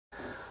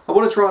I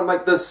want to try and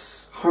make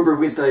this Homebrew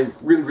Wednesday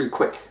really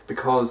quick,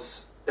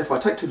 because if I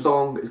take too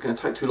long, it's going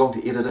to take too long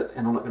to edit it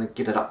and I'm not going to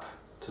get it up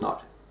tonight.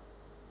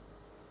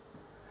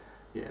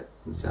 Yeah, it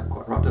didn't sound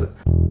quite right, did it?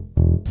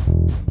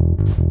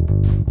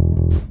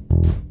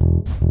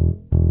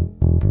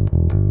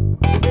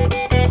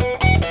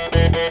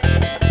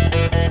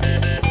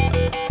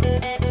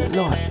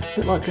 Is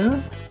that light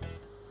going?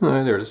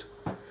 Oh, there it is.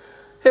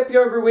 Happy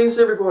Homebrew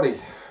Wednesday, everybody.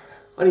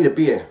 I need a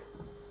beer.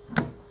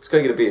 Let's go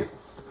get a beer.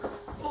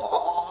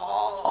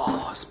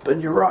 Oh,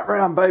 spin you right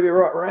round, baby,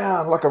 right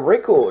round, like a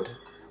record.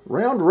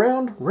 Round,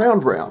 round,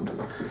 round, round.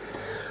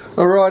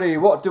 Alrighty,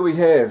 what do we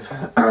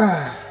have?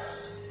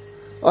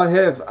 I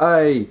have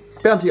a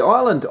Bounty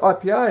Island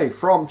IPA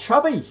from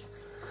Chubby.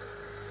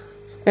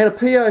 And a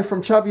PA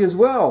from Chubby as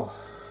well.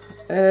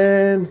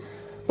 And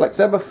Black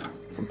Sabbath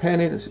from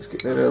Panny. Let's just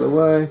get that out of the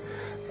way.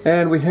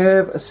 And we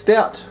have a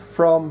stout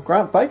from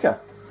Grant Baker.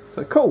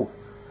 So cool.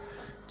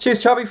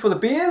 Cheers, Chubby, for the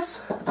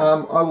beers.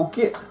 I will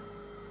get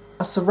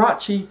a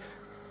Sriracha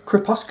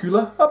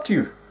Crepuscular up to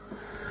you.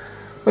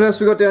 What else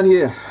we got down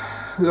here?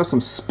 We got some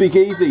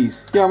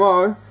speakeasies.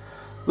 Yummo.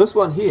 This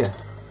one here,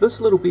 this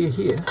little beer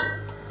here,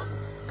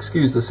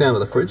 excuse the sound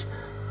of the fridge,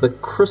 the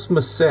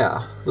Christmas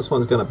Sour. This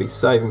one's going to be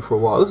saving for a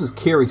while. This is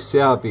Kerry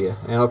Sour beer,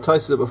 and I've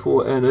tasted it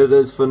before and it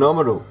is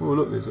phenomenal. Oh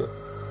look, there's a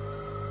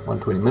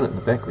 120 minute in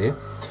the back there.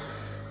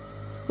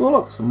 Oh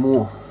look, some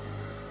more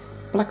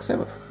Black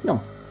Sabbath. Yum.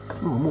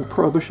 Oh, more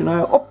Prohibition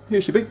Ale. Oh,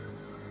 here she be.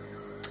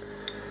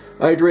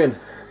 Adrian,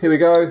 here we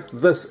go.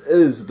 This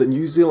is the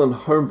New Zealand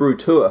Homebrew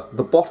Tour.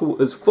 The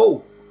bottle is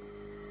full.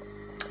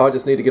 I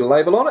just need to get a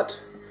label on it.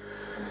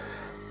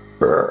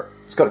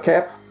 It's got a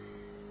cap.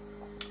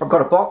 I've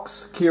got a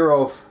box, care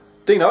of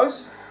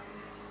Dino's.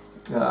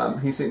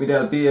 He sent me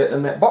down a beer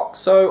in that box,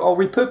 so I'll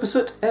repurpose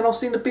it and I'll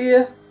send the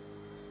beer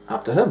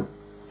up to him.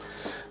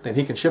 Then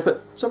he can ship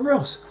it somewhere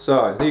else.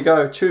 So there you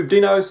go, Tube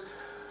Dino's.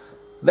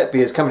 That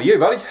beer's coming to you,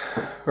 buddy.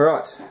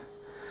 Alright.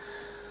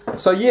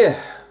 So yeah,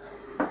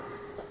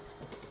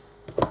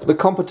 the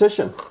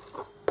competition.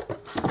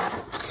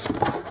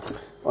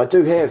 I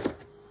do have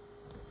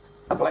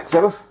a Black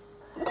Sabbath.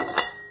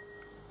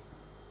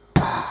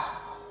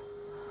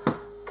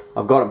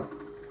 I've got them.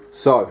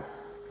 So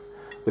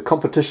the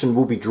competition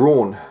will be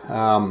drawn.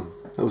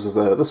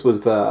 This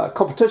was the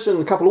competition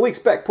a couple of weeks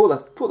back for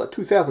the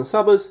 2,000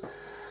 subbers.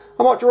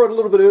 I might draw it a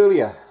little bit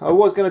earlier. I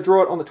was going to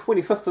draw it on the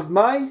 25th of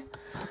May.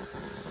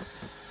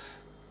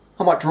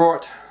 I might draw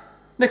it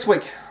next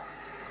week,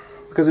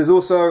 because there's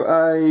also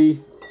a,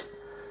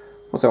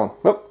 what's that one?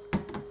 Oh,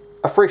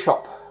 a Fresh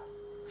Hop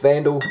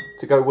Vandal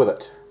to go with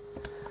it.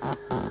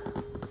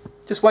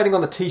 Just waiting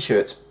on the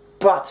t-shirts,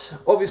 but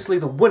obviously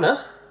the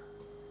winner,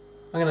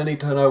 I'm going to need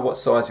to know what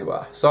size you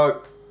are.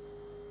 So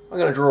I'm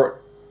going to draw it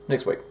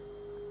next week.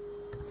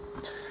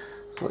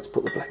 So let's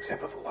put the Black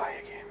Sabbath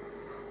away again.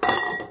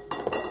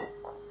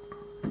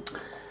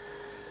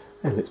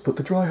 And let's put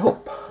the dry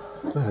hop,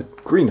 the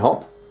green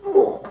hop.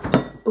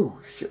 Oh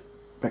shit,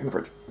 back in the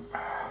fridge.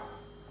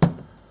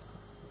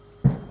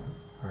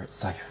 Alright,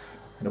 safe.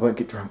 And I won't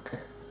get drunk.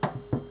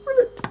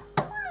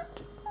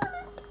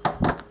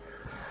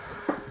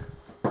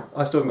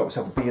 I still haven't got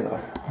myself a beer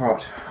though.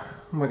 Alright,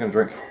 what am I going to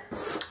drink?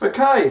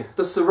 Okay,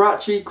 the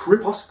Sriracha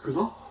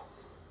Crepuscular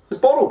is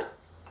bottled.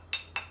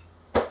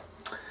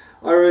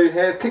 I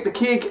have kicked the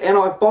keg and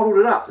I bottled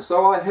it up,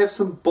 so I have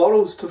some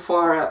bottles to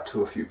fire out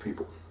to a few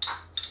people.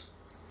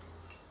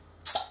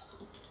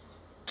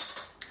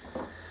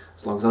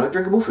 As long as I don't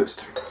drink them all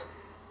first.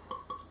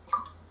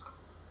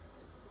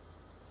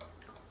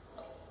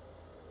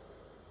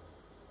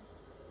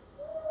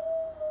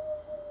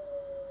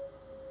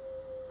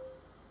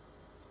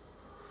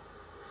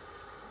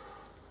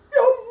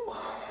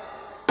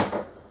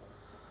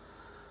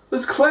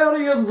 As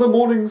cloudy as the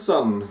morning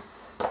sun.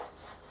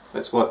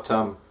 That's what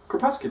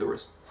crepuscular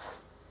is.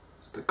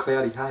 It's the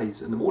cloudy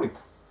haze in the morning.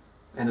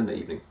 And in the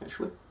evening,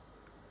 actually.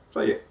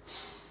 So yeah.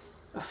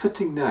 A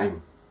fitting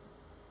name.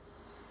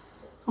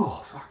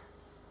 Oh, fuck.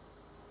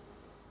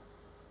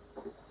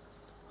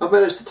 I've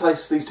managed to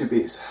taste these two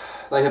beers.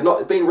 They have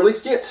not been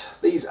released yet.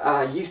 These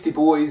are Yeasty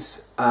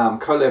Boys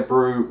collab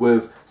brew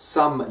with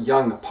some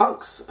young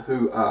punks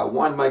who are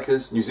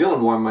winemakers, New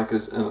Zealand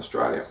winemakers in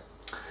Australia.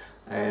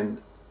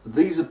 And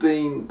this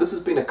has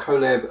been a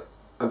collab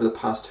over the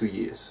past 2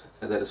 years,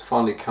 and that has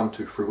finally come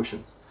to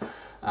fruition.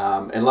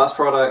 And last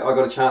Friday I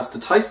got a chance to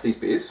taste these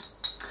beers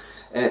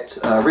at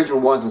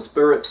Regional Wines and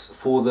Spirits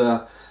for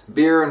the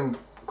beer and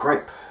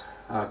grape,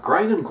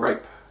 grain and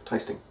grape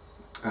tasting,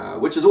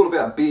 which is all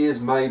about beers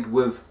made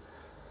with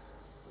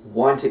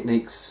wine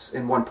techniques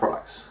and wine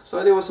products.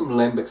 So there were some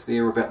lambics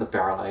there about the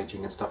barrel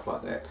aging and stuff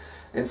like that,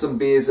 and some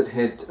beers that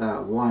had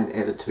wine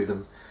added to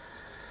them,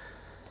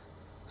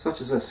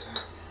 such as this.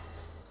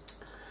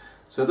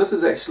 So this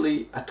is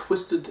actually a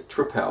Twisted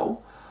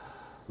Tripel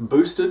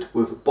boosted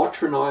with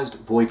botrynised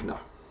Voigner.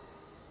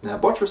 Now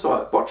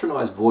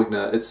botrynised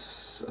Voigner,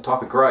 it's a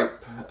type of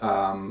grape,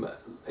 and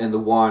the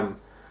wine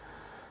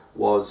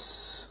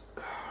was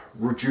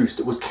reduced,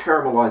 it was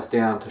caramelized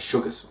down to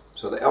sugars.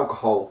 So the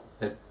alcohol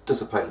had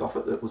dissipated off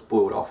it, it was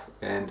boiled off,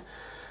 and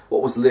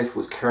what was left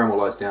was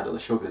caramelised down to the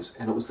sugars,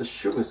 and it was the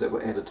sugars that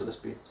were added to this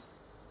beer.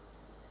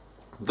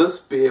 This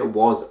beer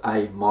was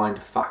a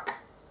mind fuck.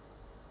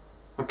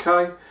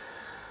 Okay,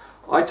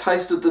 I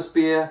tasted this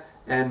beer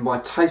and my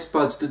taste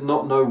buds did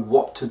not know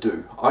what to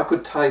do. I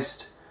could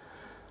taste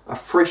a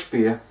fresh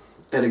beer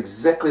at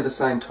exactly the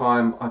same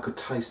time I could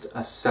taste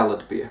a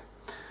salad beer.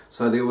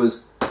 So there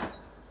was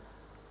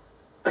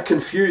a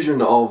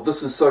confusion of,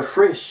 this is so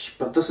fresh,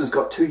 but this has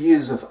got 2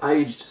 years of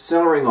aged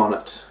cellaring on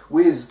it.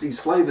 Where's these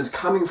flavours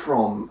coming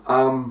from?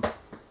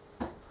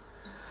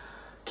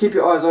 Keep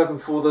your eyes open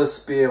for this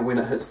beer when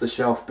it hits the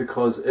shelf,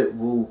 because it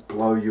will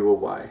blow you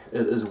away.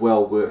 It is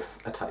well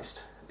worth a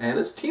taste. And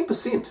it's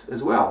 10%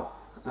 as well.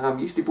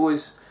 Yeasty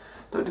boys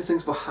don't do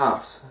things by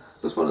halves.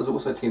 This one is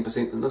also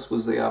 10%, and this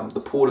was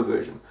the porter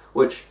version,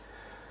 which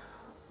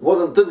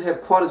didn't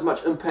have quite as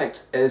much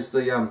impact as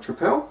the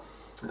Tripel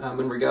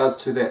in regards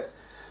to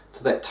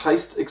that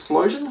taste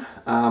explosion,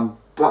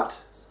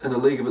 but in a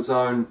league of its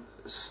own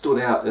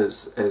stood out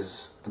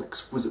as an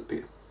exquisite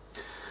beer.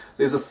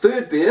 There's a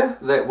third beer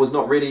that was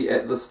not ready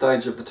at this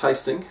stage of the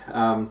tasting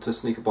to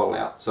sneak a bottle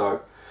out,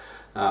 so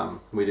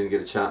we didn't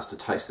get a chance to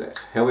taste that.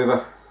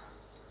 However,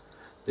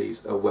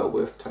 these are well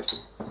worth tasting.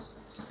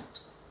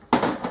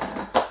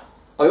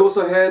 I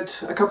also had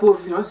a couple of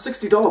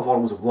 $60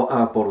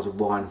 bottles of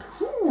wine.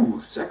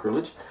 Ooh,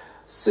 sacrilege!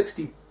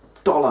 $60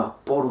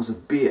 bottles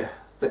of beer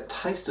that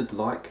tasted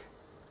like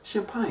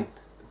champagne.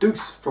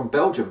 Douce from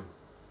Belgium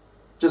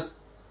just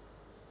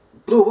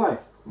blew away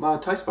my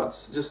taste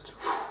buds. Just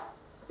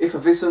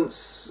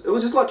effervescence. It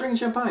was just like drinking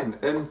champagne.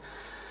 And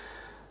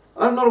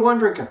I'm not a wine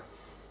drinker.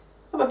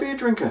 I'm a beer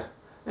drinker,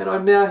 and I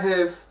now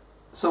have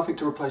something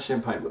to replace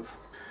champagne with.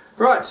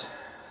 Right,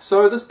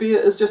 so this beer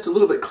is just a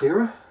little bit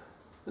clearer.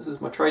 This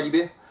is my tradie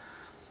beer,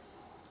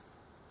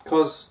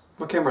 because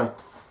my camera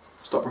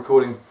stopped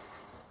recording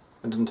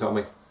and didn't tell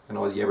me, and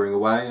I was yabbering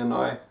away, and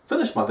I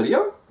finished my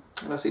video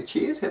and I said,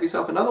 cheers, have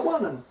yourself another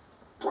one, and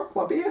drank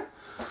my beer,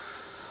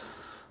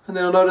 and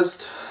then I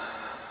noticed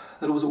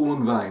that it was all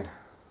in vain,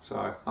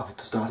 so I had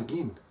to start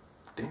again.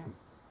 Damn.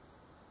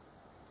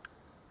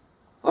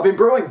 I've been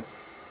brewing.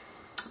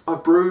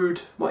 I've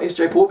brewed my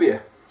SJ Port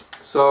beer.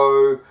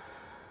 So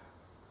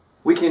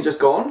weekend just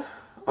gone,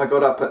 I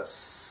got up at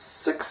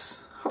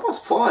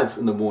 5:30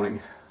 in the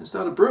morning and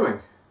started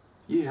brewing.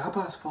 Yeah,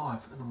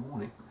 5:30 in the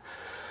morning.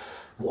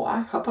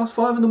 Why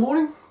 5:30 in the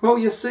morning? Well,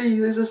 you see,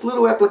 there's this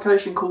little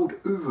application called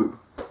Uvu,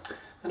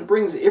 and it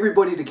brings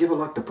everybody together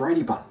like the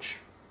Brady Bunch.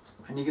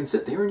 And you can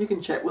sit there and you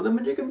can chat with them,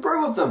 and you can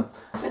brew with them,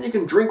 and you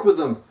can drink with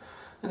them,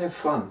 and have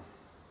fun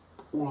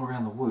all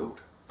around the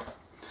world.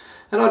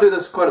 And I do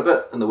this quite a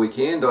bit in the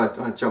weekend.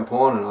 I jump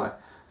on and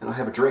I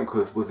have a drink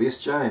with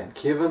SJ and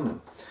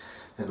Kevin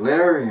and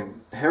Larry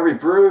and Harry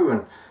Brew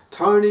and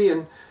Tony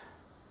and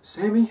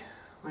Sammy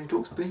when he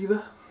talks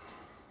beaver.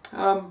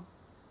 And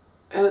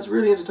it's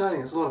really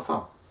entertaining. It's a lot of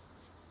fun.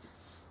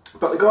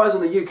 But the guys in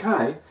the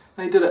UK,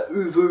 they did a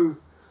Uvu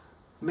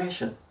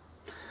mashing.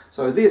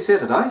 So their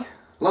Saturday,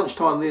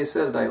 lunchtime their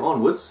Saturday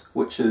onwards,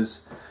 which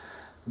is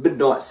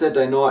midnight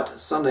Saturday night,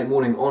 Sunday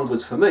morning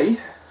onwards for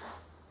me,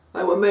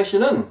 they were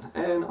mashing in,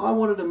 and I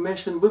wanted to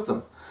mash in with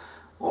them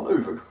on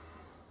Uvu.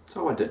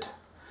 So I did.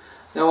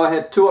 Now I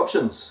had two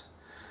options.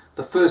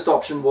 The first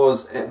option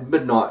was at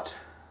midnight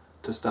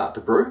to start to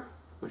brew,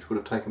 which would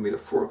have taken me to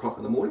 4 o'clock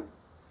in the morning.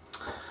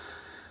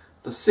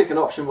 The second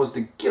option was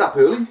to get up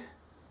early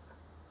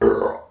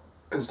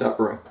and start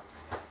brewing.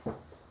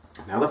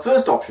 Now the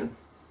first option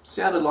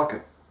sounded like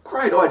a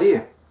great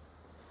idea.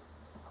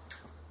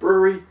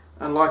 Brewery,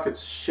 unlike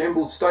its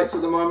shambled states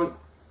at the moment,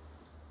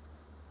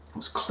 it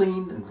was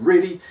clean and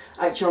ready.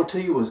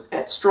 HLT was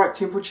at strike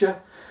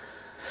temperature.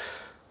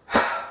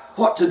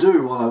 What to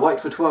do while I wait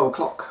for 12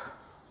 o'clock?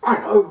 I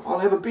don't know, I'll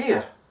have a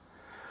beer.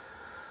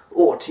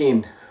 Or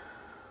 10.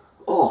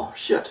 Oh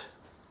shit,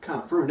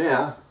 can't brew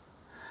now.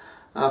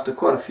 After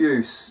quite a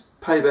few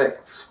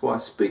paybacks by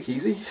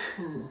Speakeasy,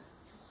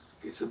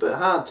 it's a bit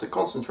hard to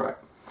concentrate.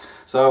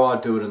 So I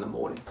do it in the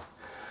morning.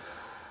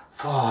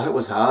 Oh, it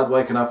was hard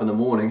waking up in the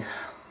morning.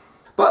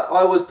 But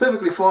I was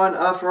perfectly fine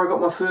after I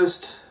got my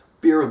first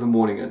beer of the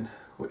morning in,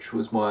 which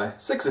was my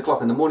 6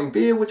 o'clock in the morning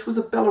beer, which was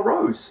a Bella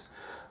Rose,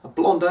 a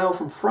blonde ale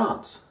from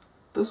France.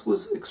 This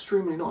was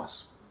extremely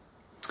nice.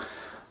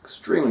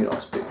 Extremely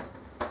nice beer.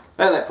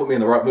 And that put me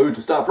in the right mood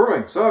to start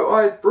brewing. So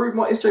I brewed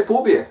my SJ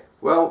Port beer.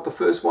 Well, the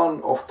first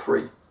one of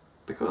 3.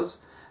 Because,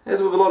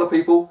 as with a lot of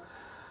people,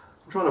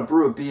 I'm trying to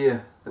brew a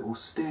beer that will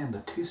stand the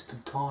test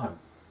of time.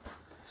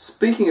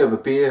 Speaking of a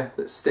beer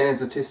that stands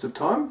the test of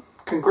time,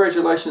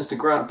 congratulations to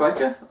Grant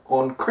Baker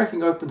on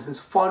cracking open his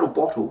final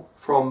bottle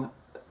from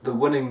the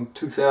winning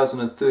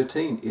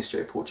 2013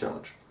 SJ Port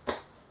Challenge.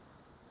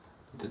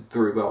 He did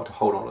very well to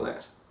hold on to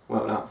that.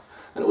 Well done.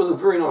 And it was a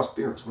very nice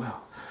beer as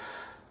well.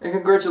 And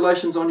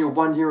congratulations on your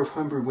 1 year of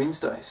Homebrew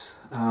Wednesdays.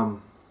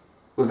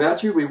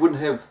 Without you, we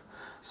wouldn't have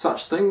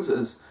such things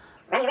as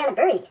running around the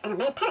brewery and a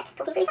mad paddock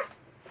talking really fast.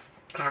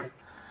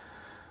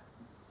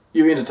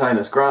 You entertain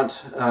us,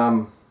 Grant.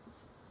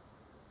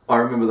 I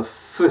remember the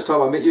first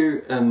time I met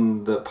you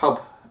in the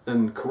pub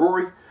in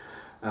Karori.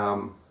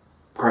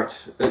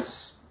 Great.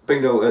 It's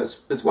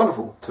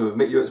wonderful to have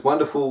met you. It's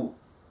wonderful.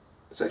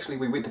 It's actually,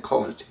 we went to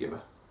college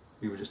together.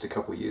 You were just a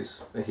couple of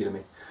years ahead of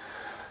me.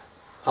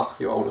 Oh,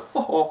 you're older.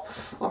 Oh,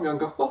 I'm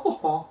younger.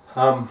 Oh.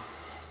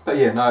 But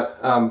yeah,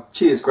 no.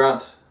 Cheers,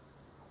 Grant.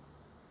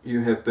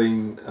 You have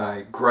been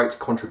a great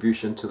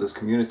contribution to this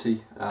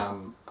community.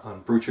 On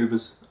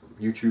brewtubers,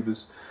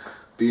 YouTubers,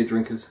 beer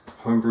drinkers,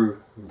 homebrew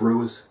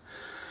brewers.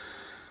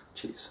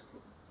 Cheers.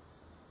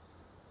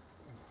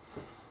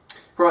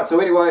 Right, so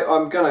anyway,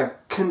 I'm going to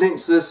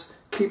condense this,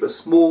 keep it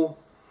small,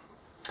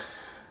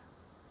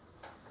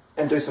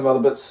 and do some other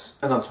bits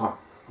another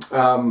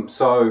time.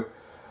 So,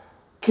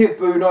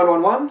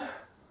 KevBoo911,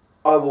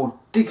 I will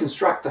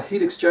deconstruct the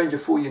heat exchanger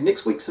for you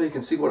next week so you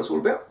can see what it's all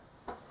about.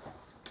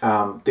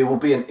 There will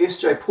be an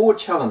SJ Pour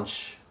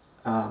Challenge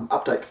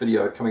update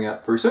video coming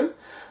out very soon,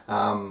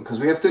 because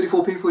we have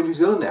 34 people in New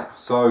Zealand now,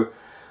 so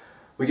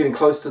we're getting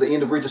close to the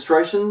end of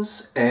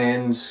registrations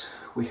and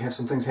we have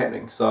some things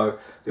happening. So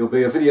there will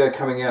be a video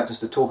coming out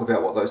just to talk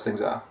about what those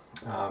things are,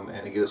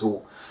 and to get us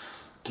all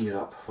geared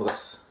up for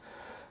this.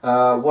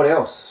 What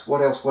else?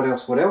 What else?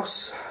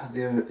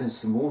 There is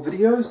some more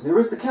videos. There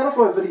is the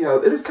counterflow video.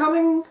 It is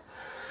coming.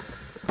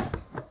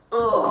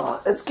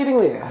 It's getting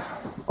there.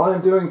 I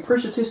am doing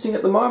pressure testing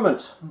at the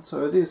moment.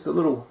 So there's the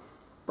little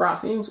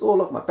brass ends. Oh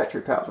look, my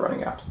battery power's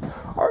running out.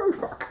 Oh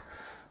fuck.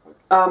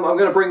 I'm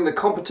going to bring the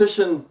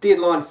competition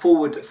deadline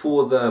forward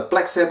for the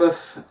Black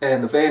Sabbath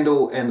and the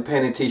Vandal and the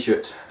Panhead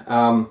t-shirt.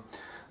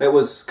 That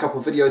was a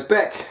couple of videos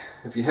back.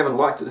 If you haven't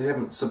liked it, you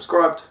haven't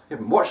subscribed, you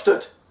haven't watched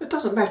it, it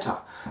doesn't matter.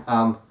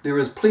 There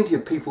is plenty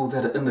of people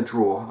that are in the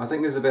draw. I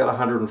think there's about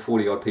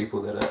 140 odd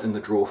people that are in the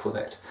draw for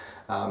that.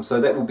 So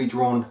that will be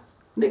drawn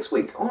next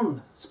week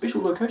on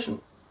special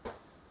location.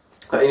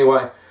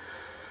 Anyway,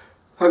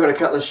 I've got to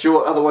cut this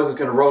short, otherwise it's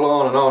going to roll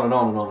on and on and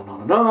on and on and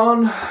on and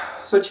on.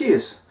 So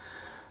cheers.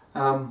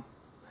 Have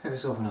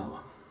yourself another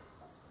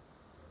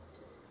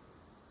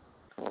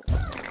one.